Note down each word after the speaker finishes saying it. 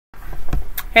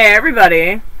Hey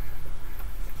everybody,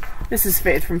 this is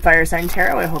Faith from Firesign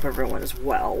Tarot. I hope everyone is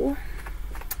well.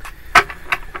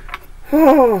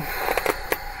 Oh.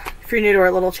 If you're new to our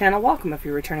little channel, welcome. If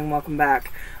you're returning, welcome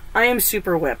back. I am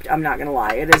super whipped, I'm not gonna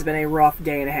lie. It has been a rough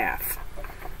day and a half.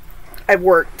 I've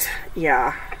worked,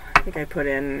 I think I put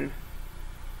in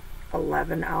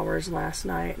 11 hours last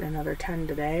night and another 10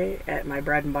 today at my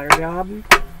bread and butter job.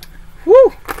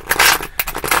 Woo!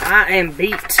 I am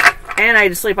beat. And I had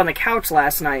to sleep on the couch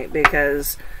last night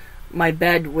because my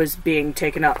bed was being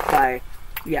taken up by,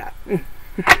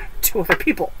 two other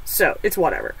people. So, it's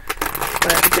whatever.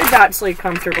 But I did not sleep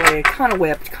comfortably, kind of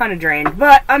whipped, kind of drained.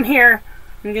 But I'm here.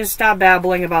 I'm going to stop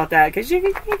babbling about that because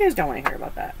you guys don't want to hear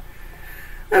about that.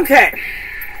 Okay.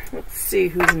 Let's see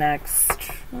who's next.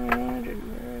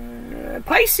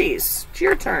 Pisces. It's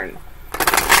your turn.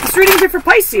 This reading's for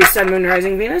Pisces, Sun, Moon,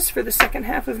 Rising, Venus for the second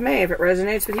half of May. If it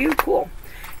resonates with you, cool.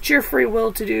 It's your free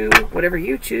will to do whatever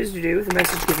you choose to do with the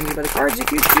message given you by the cards.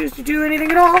 If you choose to do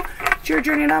anything at all, it's your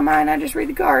journey, not mine. I just read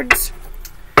the cards.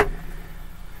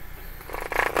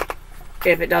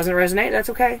 If it doesn't resonate, that's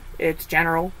okay. It's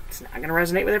general. It's not going to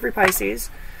resonate with every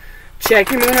Pisces. Check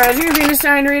your Moon, Rising, and Venus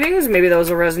sign readings. Maybe those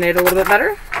will resonate a little bit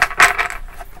better.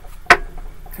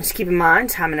 Just keep in mind,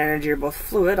 time and energy are both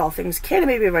fluid. All things can and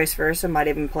maybe vice versa. Might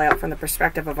even play out from the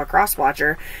perspective of a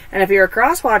cross-watcher. And if you're a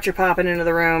cross-watcher popping into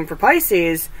the room for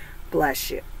Pisces, bless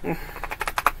you.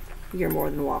 You're more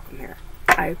than welcome here.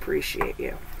 I appreciate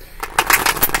you.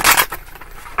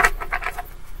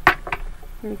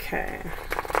 Okay.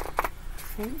 I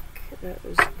think that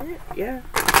was it. Yeah.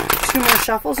 2 more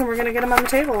shuffles and we're going to get them on the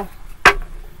table.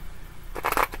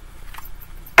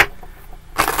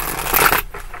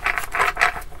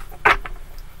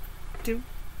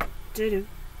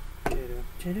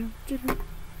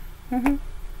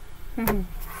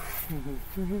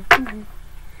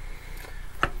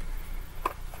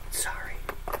 Sorry.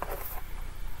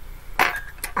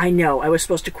 I know, I was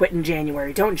supposed to quit in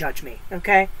January. Don't judge me,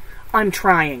 okay? I'm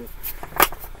trying.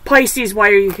 Pisces, why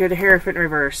are you here? The Hierophant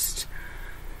reversed.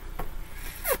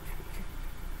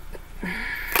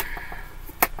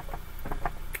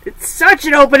 It's such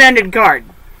an open-ended card.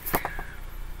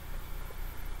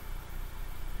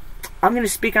 I'm going to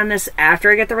speak on this after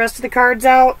I get the rest of the cards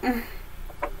out.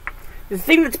 The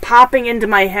thing that's popping into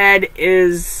my head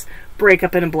is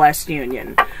breakup in a blessed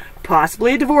union.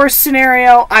 Possibly a divorce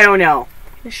scenario. I don't know.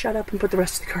 I'm going to shut up and put the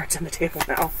rest of the cards on the table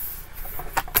now.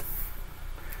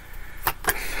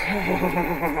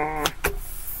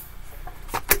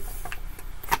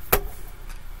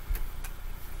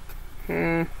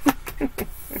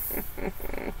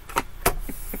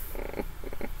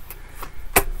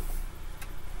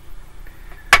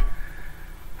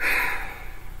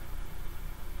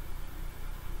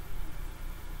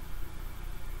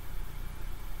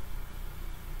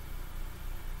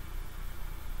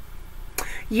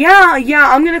 Yeah,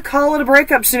 I'm gonna call it a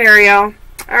breakup scenario.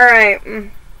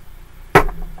 Alright.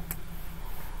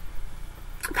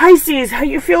 Pisces, how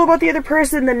you feel about the other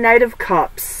person? The Knight of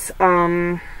Cups.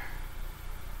 A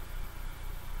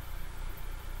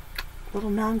little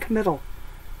non-committal.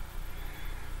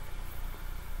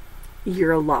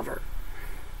 You're a lover.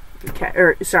 Okay,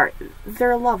 or sorry,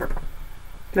 they're a lover.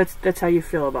 That's how you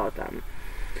feel about them.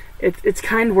 It's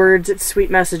kind words, it's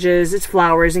sweet messages, it's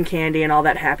flowers and candy and all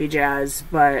that happy jazz,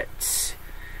 but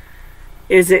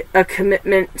is it a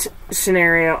commitment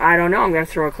scenario? I don't know. I'm going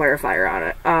to throw a clarifier on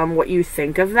it. What you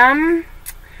think of them?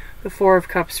 The Four of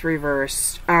Cups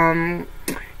reversed.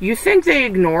 You think they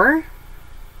ignore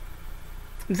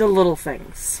the little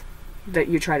things that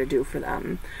you try to do for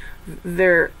them.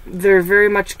 They're very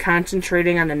much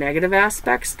concentrating on the negative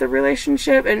aspects of the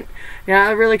relationship and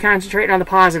not really concentrating on the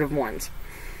positive ones.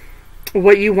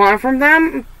 What you want from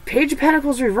them? Page of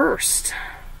Pentacles reversed.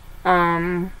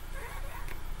 Another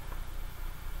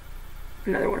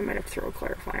one I might have to throw a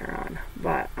clarifier on.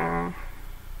 But, I'm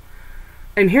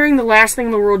hearing the last thing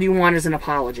in the world you want is an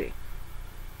apology.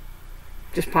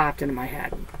 Just popped into my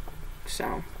head.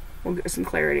 So, we'll get some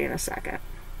clarity in a second.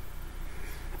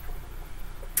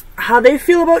 How they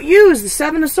feel about you is the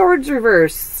Seven of Swords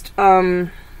reversed. No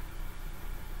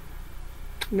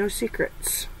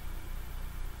secrets.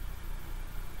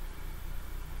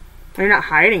 They're not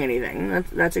hiding anything.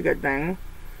 That's a good thing.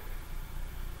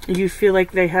 You feel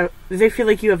like they feel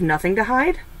like you have nothing to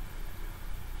hide?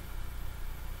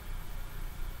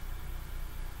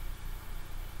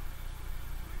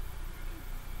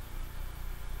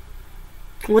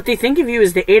 What they think of you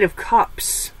is the Eight of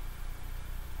Cups.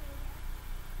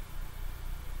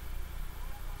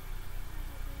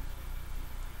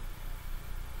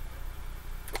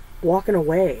 Walking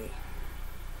away.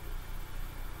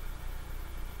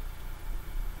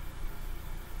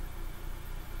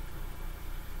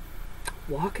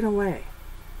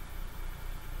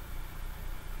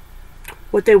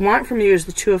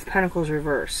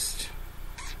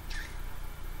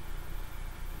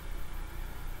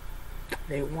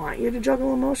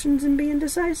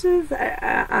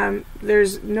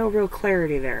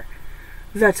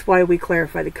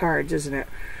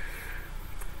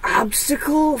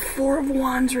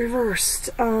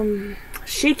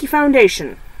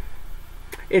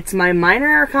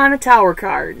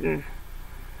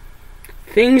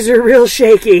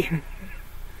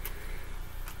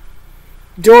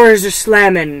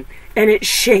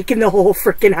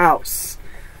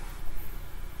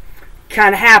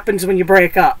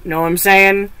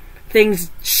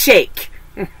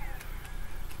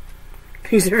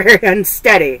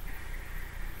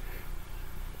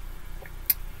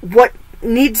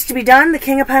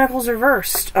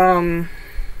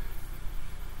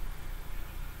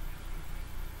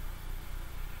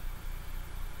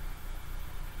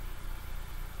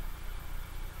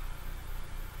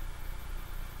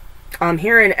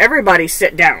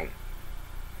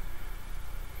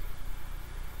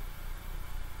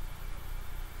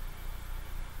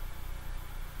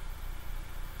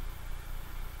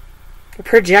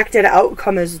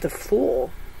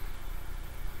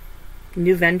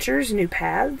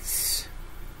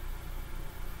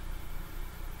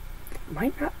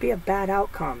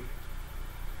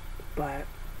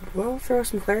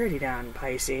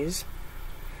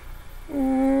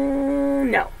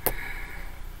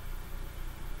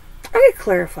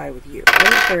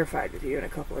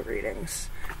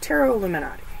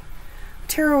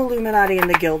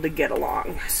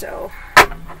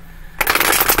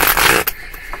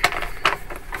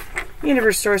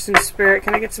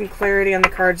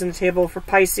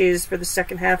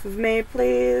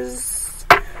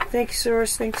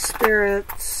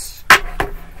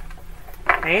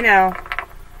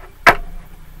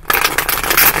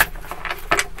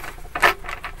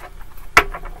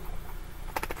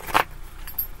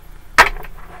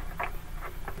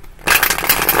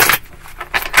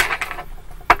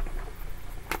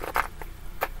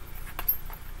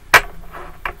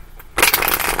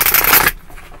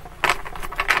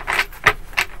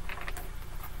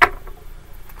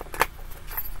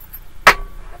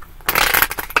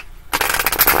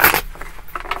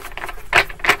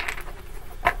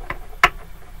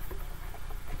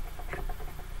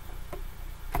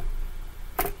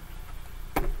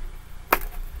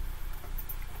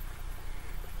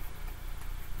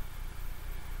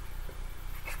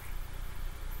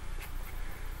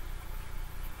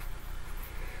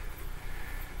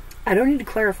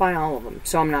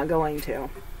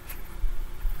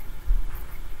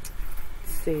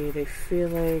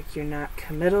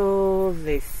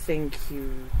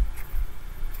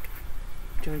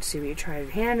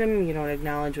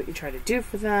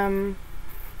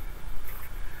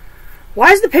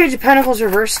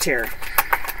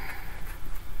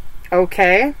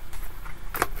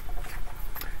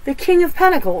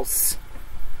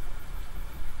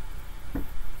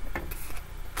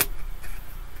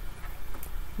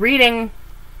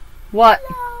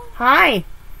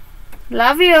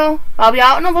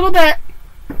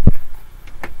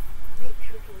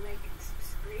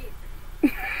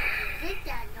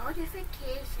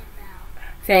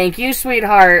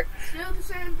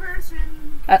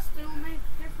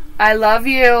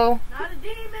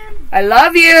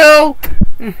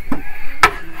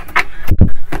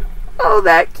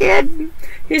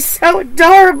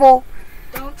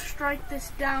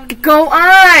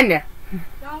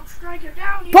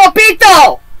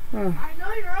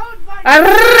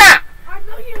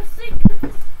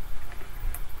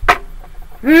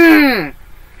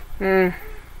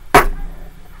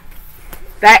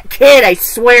 That kid, I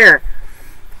swear.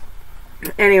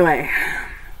 Anyway.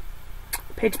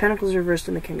 Page of Pentacles reversed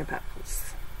in the King of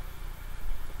Pentacles.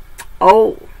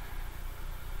 Oh.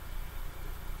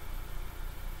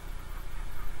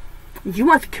 You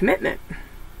want the commitment.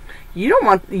 You don't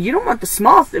want the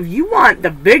small stuff. You want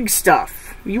the big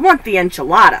stuff. You want the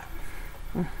enchilada.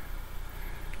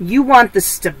 You want the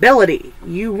stability.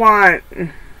 You don't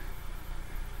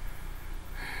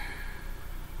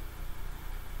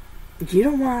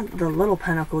want the little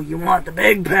pentacle. You want the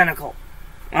big pentacle.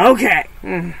 Okay.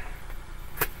 You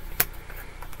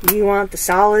want the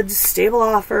solid, stable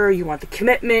offer. You want the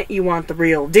commitment. You want the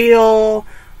real deal.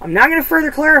 I'm not going to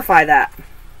further clarify that.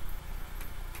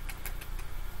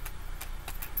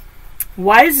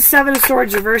 Why is the Seven of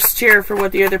Swords reversed here for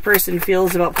what the other person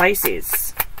feels about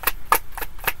Pisces?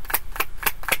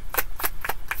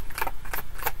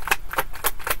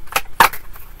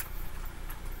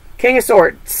 King of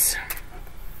Swords.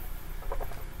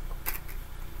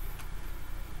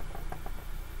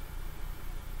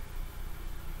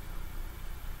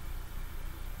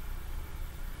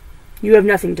 You have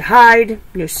nothing to hide,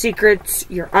 no secrets,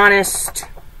 you're honest,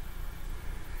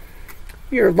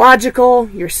 you're logical,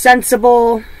 you're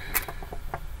sensible,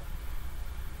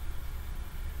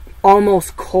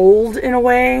 almost cold in a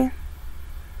way.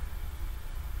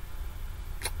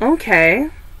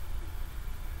 Okay.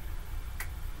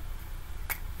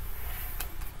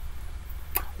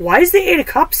 Why is the Eight of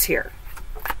Cups here?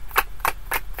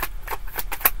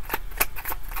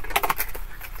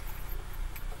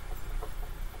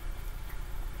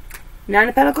 Nine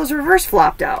of Pentacles reverse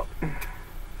flopped out.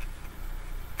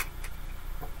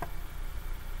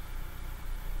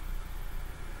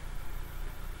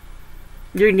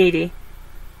 You're needy.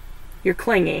 You're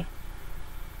clingy.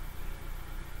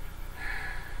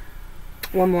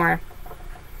 One more.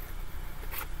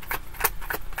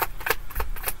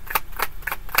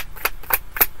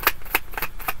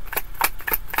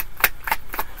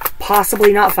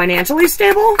 Possibly not financially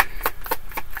stable?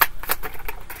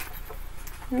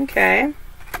 Okay.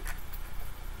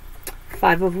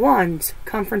 Five of Wands,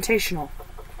 confrontational.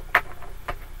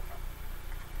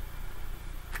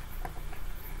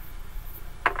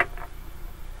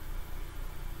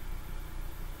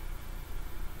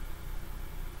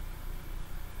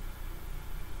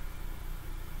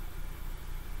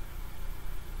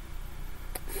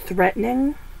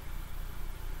 Threatening.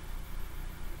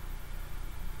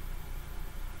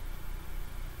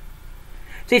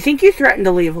 Do you think you threatened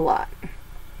to leave a lot?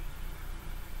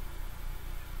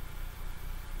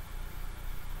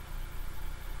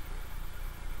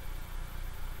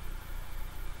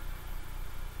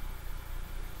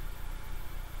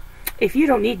 If you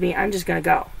don't need me, I'm just going to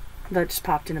go. That just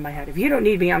popped into my head. If you don't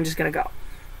need me, I'm just going to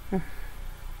go.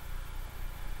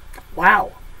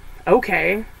 Wow.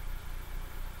 Okay.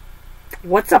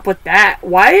 What's up with that?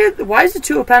 Why is the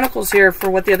Two of Pentacles here for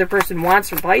what the other person wants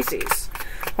from Pisces?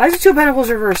 Why is the Two of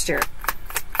Pentacles reversed here?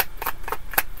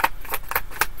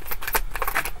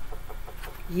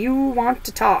 You want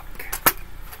to talk.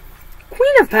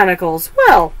 Queen of Pentacles.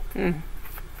 Well.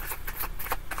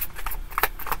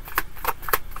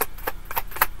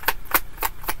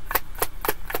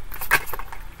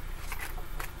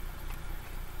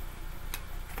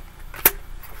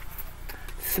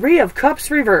 Three of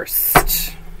Cups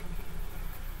reversed.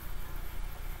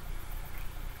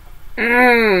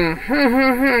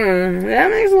 That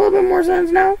makes a little bit more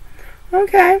sense now.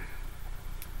 Okay.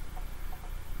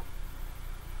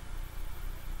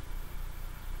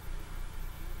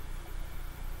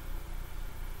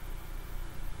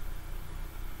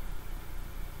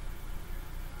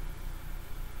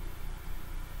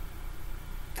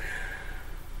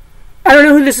 I don't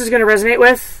know who this is going to resonate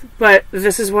with, but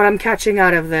this is what I'm catching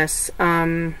out of this.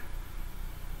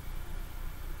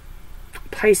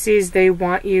 Pisces, they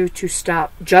want you to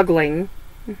stop juggling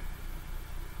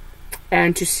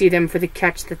and to see them for the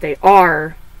catch that they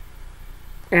are.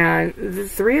 And the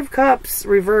Three of Cups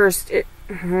reversed,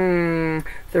 there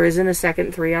isn't a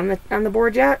second three on the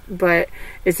board yet, but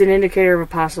it's an indicator of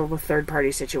a possible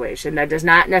third-party situation. That does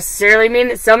not necessarily mean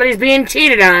that somebody's being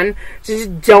cheated on.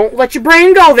 Just don't let your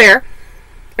brain go there.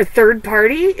 A third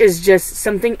party is just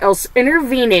something else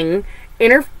intervening,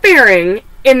 interfering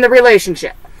in the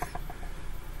relationship.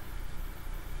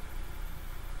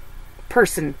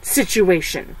 Person,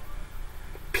 situation,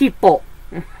 people.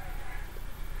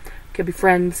 Could be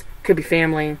friends, could be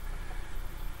family.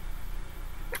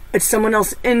 It's someone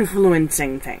else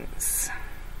influencing things.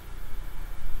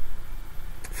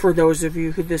 For those of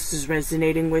you who this is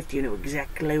resonating with, you know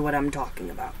exactly what I'm talking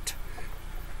about.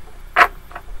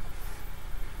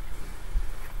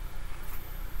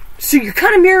 So you're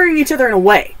kind of mirroring each other in a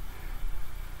way.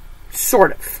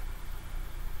 Sort of.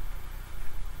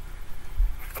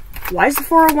 Why is the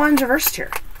Four of Wands reversed here?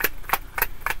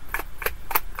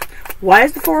 Why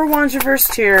is the Four of Wands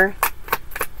reversed here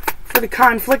for the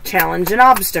conflict challenge and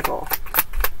obstacle?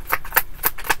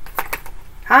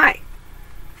 Hi.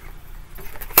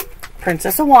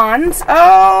 Princess of Wands.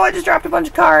 Oh, I just dropped a bunch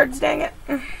of cards. Dang it.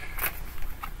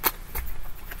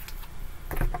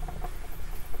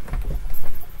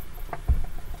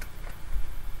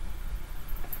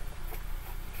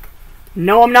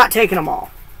 No, I'm not taking them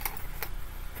all.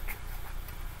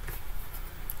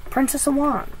 Princess of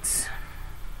Wands.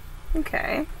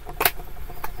 Okay.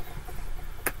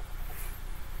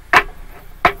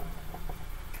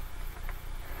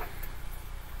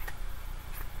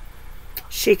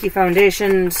 Shaky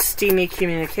foundations, steamy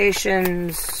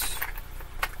communications.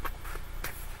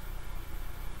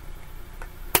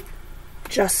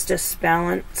 Justice,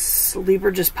 balance.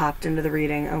 Libra just popped into the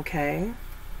reading. Okay.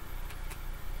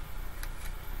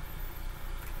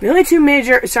 The only three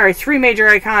major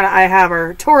icona I have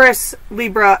are Taurus,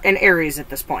 Libra, and Aries at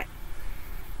this point.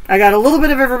 I got a little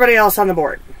bit of everybody else on the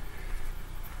board,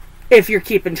 if you're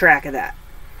keeping track of that.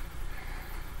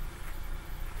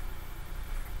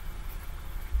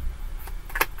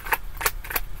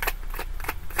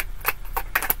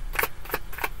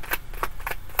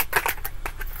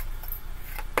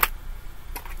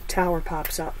 Tower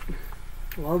pops up.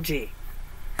 Well, gee.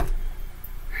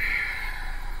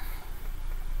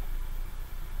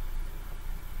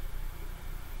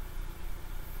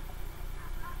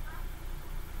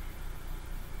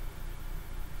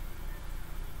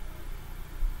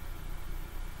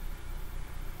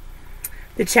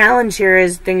 The challenge here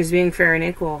is things being fair and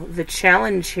equal. The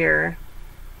challenge here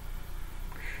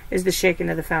is the shaking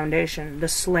of the foundation, the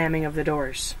slamming of the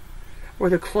doors, or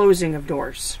the closing of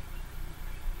doors.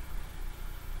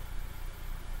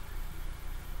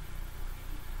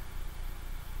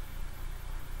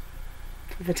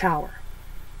 The Tower.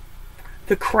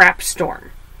 The crap storm.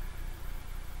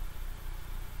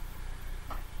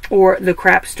 Or the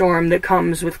crap storm that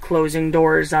comes with closing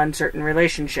doors on certain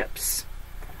relationships.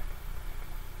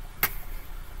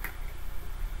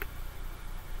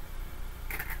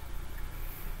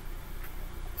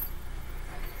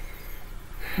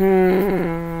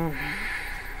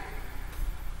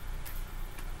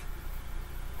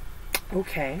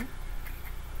 Okay.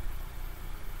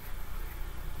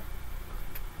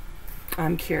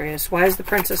 I'm curious. Why is the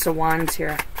Princess of Wands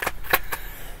here?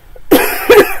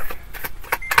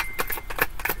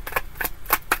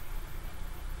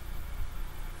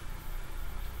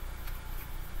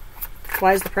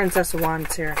 Why is the Princess of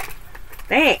Wands here?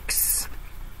 Thanks.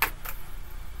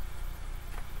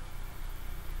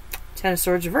 Ten of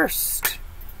Swords reversed.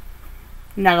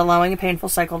 Not allowing a painful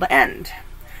cycle to end.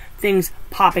 Things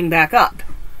popping back up.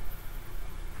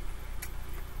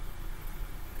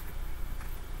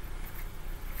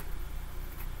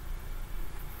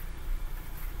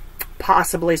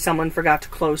 Possibly someone forgot to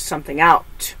close something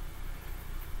out.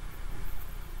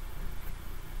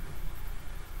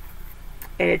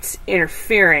 And it's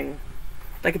interfering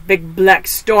like a big black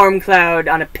storm cloud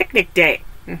on a picnic day.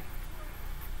 You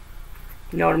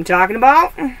know what I'm talking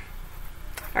about?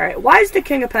 Alright, why is the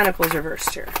King of Pentacles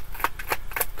reversed here?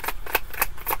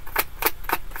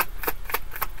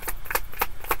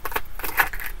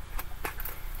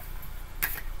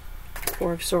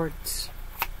 Four of Swords.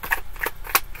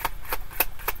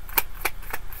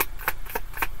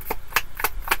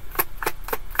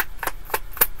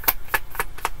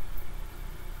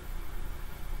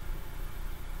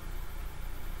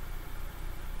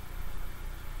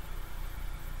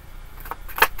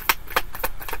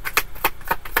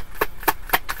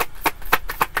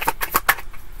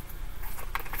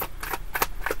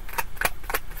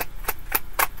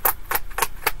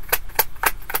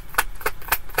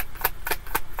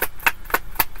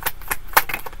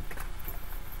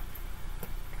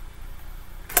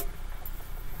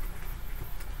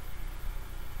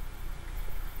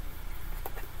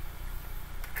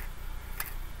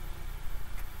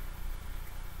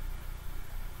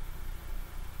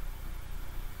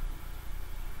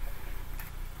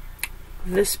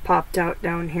 This popped out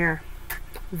down here.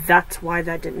 That's why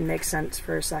that didn't make sense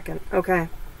for a second. Okay.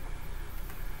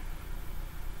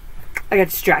 I got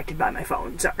distracted by my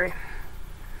phone, sorry.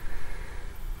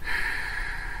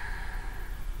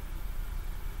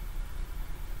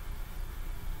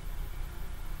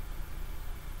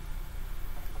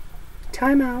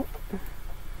 Time out.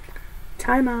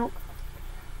 Time out.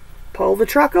 Pull the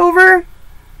truck over.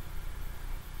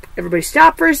 Everybody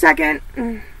stop for a second.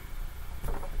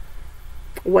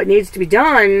 What needs to be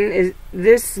done is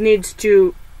this needs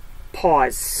to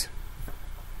pause.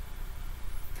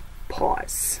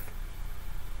 Pause.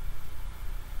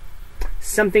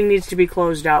 Something needs to be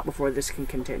closed out before this can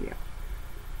continue.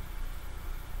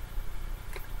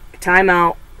 Time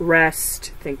out,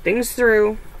 rest, think things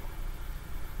through.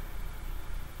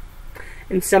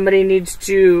 And somebody needs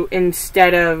to,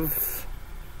 instead of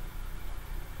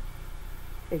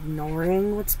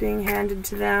ignoring what's being handed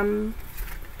to them,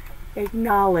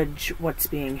 acknowledge what's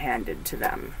being handed to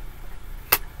them.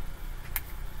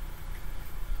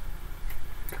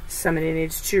 Somebody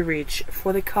needs to reach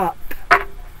for the cup.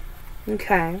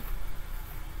 Okay.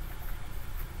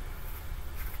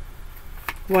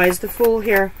 Why is the Fool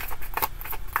here?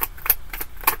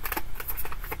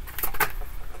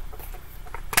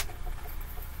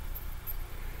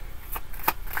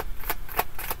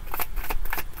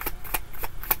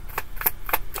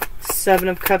 Seven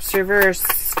of Cups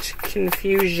reversed.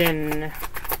 Confusion.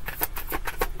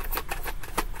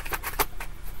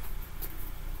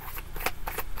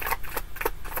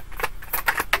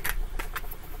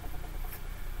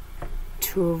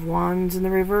 Two of Wands in the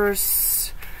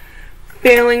reverse.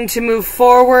 Failing to move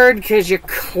forward because you're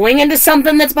clinging to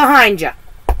something that's behind you.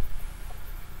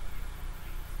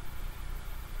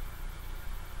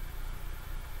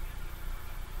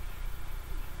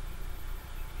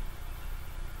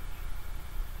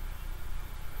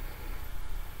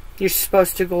 You're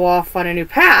supposed to go off on a new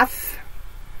path.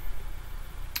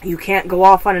 You can't go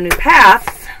off on a new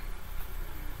path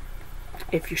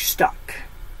if you're stuck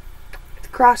at the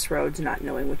crossroads, not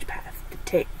knowing which path to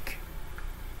take.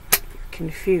 You're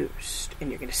confused, and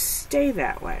you're going to stay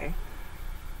that way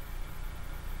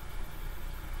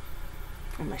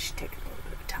unless you take a little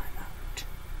bit of time out.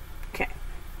 Okay.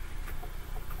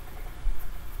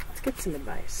 Let's get some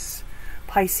advice.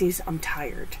 Pisces, I'm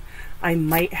tired. I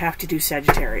might have to do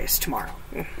Sagittarius tomorrow.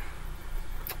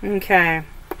 Okay.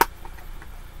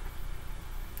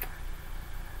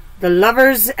 The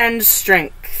Lovers and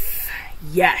Strength.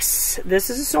 Yes, this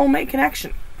is a soulmate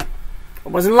connection. I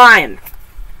wasn't lying.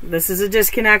 This is a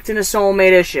disconnect and a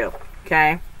soulmate issue.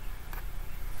 Okay?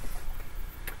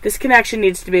 This connection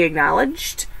needs to be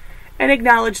acknowledged, and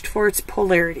acknowledged for its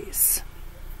polarities.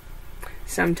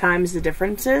 Sometimes the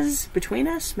differences between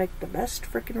us make the best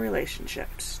frickin'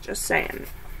 relationships. Just saying.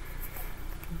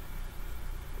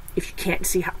 If you can't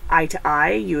see eye to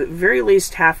eye, you at very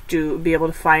least have to be able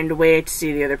to find a way to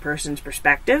see the other person's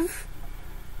perspective.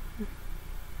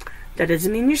 That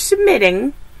doesn't mean you're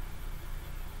submitting.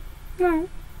 No.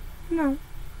 No.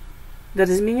 That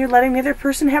doesn't mean you're letting the other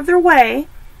person have their way.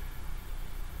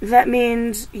 That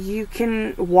means you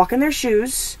can walk in their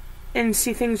shoes and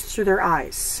see things through their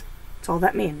eyes. That's all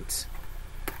that means.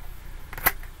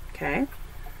 Okay?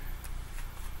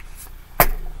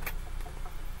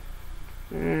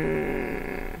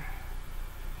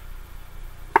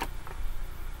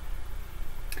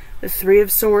 The Three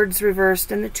of Swords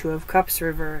reversed and the Two of Cups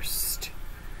reversed.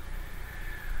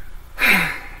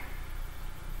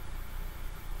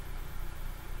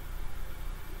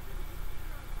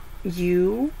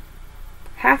 You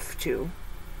have to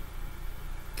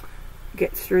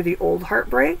get through the old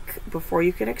heartbreak before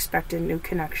you can expect a new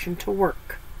connection to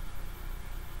work.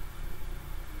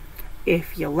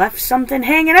 If you left something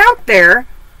hanging out there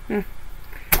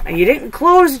and you didn't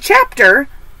close a chapter,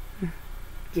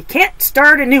 you can't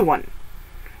start a new one.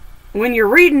 When you're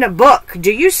reading a book,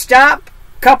 do you stop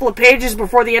a couple of pages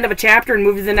before the end of a chapter and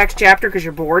move to the next chapter because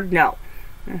you're bored? No.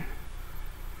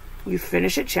 You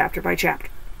finish it chapter by chapter.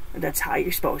 That's how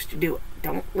you're supposed to do it.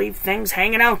 Don't leave things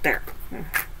hanging out there.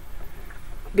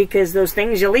 Because those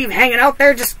things you leave hanging out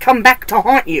there just come back to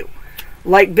haunt you.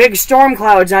 Like big storm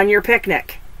clouds on your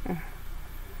picnic.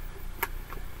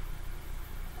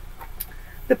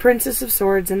 The Princess of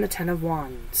Swords and the Ten of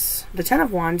Wands. The Ten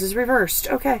of Wands is reversed.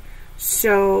 Okay.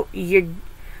 So you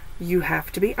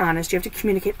have to be honest. You have to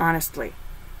communicate honestly.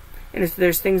 And if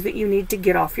there's things that you need to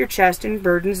get off your chest and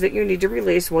burdens that you need to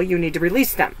release, well, you need to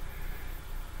release them.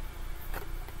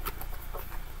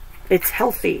 It's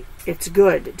healthy. It's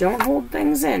good. Don't hold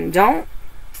things in. Don't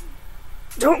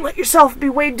let yourself be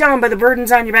weighed down by the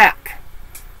burdens on your back.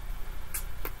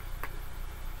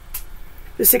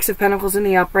 The Six of Pentacles in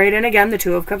the upright, and again, the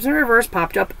Two of Cups in reverse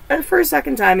popped up for a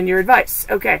second time in your advice.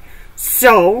 Okay,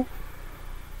 so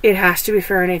it has to be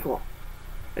fair and equal.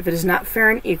 If it is not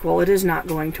fair and equal, it is not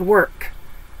going to work.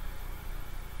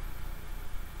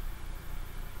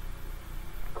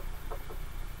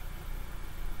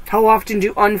 How often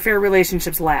do unfair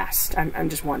relationships last? I'm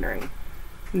just wondering.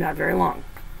 Not very long.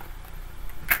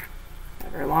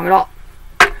 Not very long at all.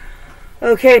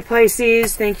 Okay,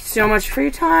 Pisces, thank you so much for your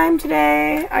time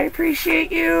today. I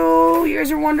appreciate you. You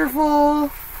guys are wonderful.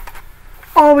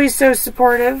 Always so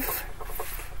supportive.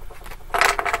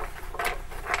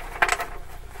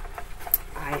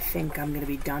 I think I'm going to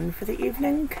be done for the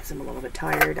evening because I'm a little bit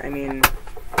tired. I mean,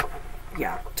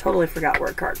 yeah, totally forgot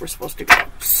where card we're supposed to go.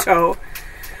 So,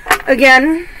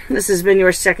 again, this has been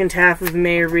your second half of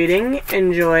May reading.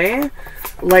 Enjoy.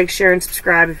 Like, share, and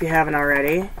subscribe if you haven't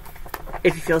already.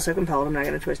 If you feel so compelled, I'm not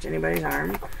going to twist anybody's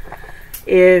arm.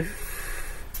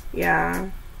 If,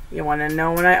 yeah, you want to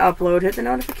know when I upload, hit the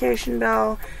notification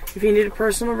bell. If you need a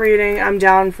personal reading, I'm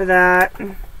down for that.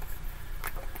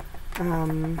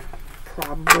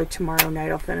 Probably tomorrow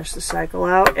night I'll finish the cycle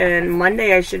out. And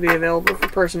Monday I should be available for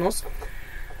personals.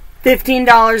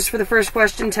 $15 for the first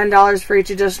question, $10 for each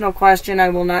additional question. I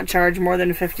will not charge more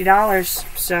than $50.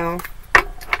 So,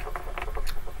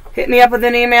 hit me up with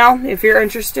an email if you're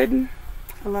interested.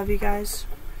 I love you guys.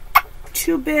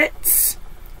 2 bits.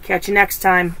 Catch you next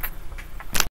time.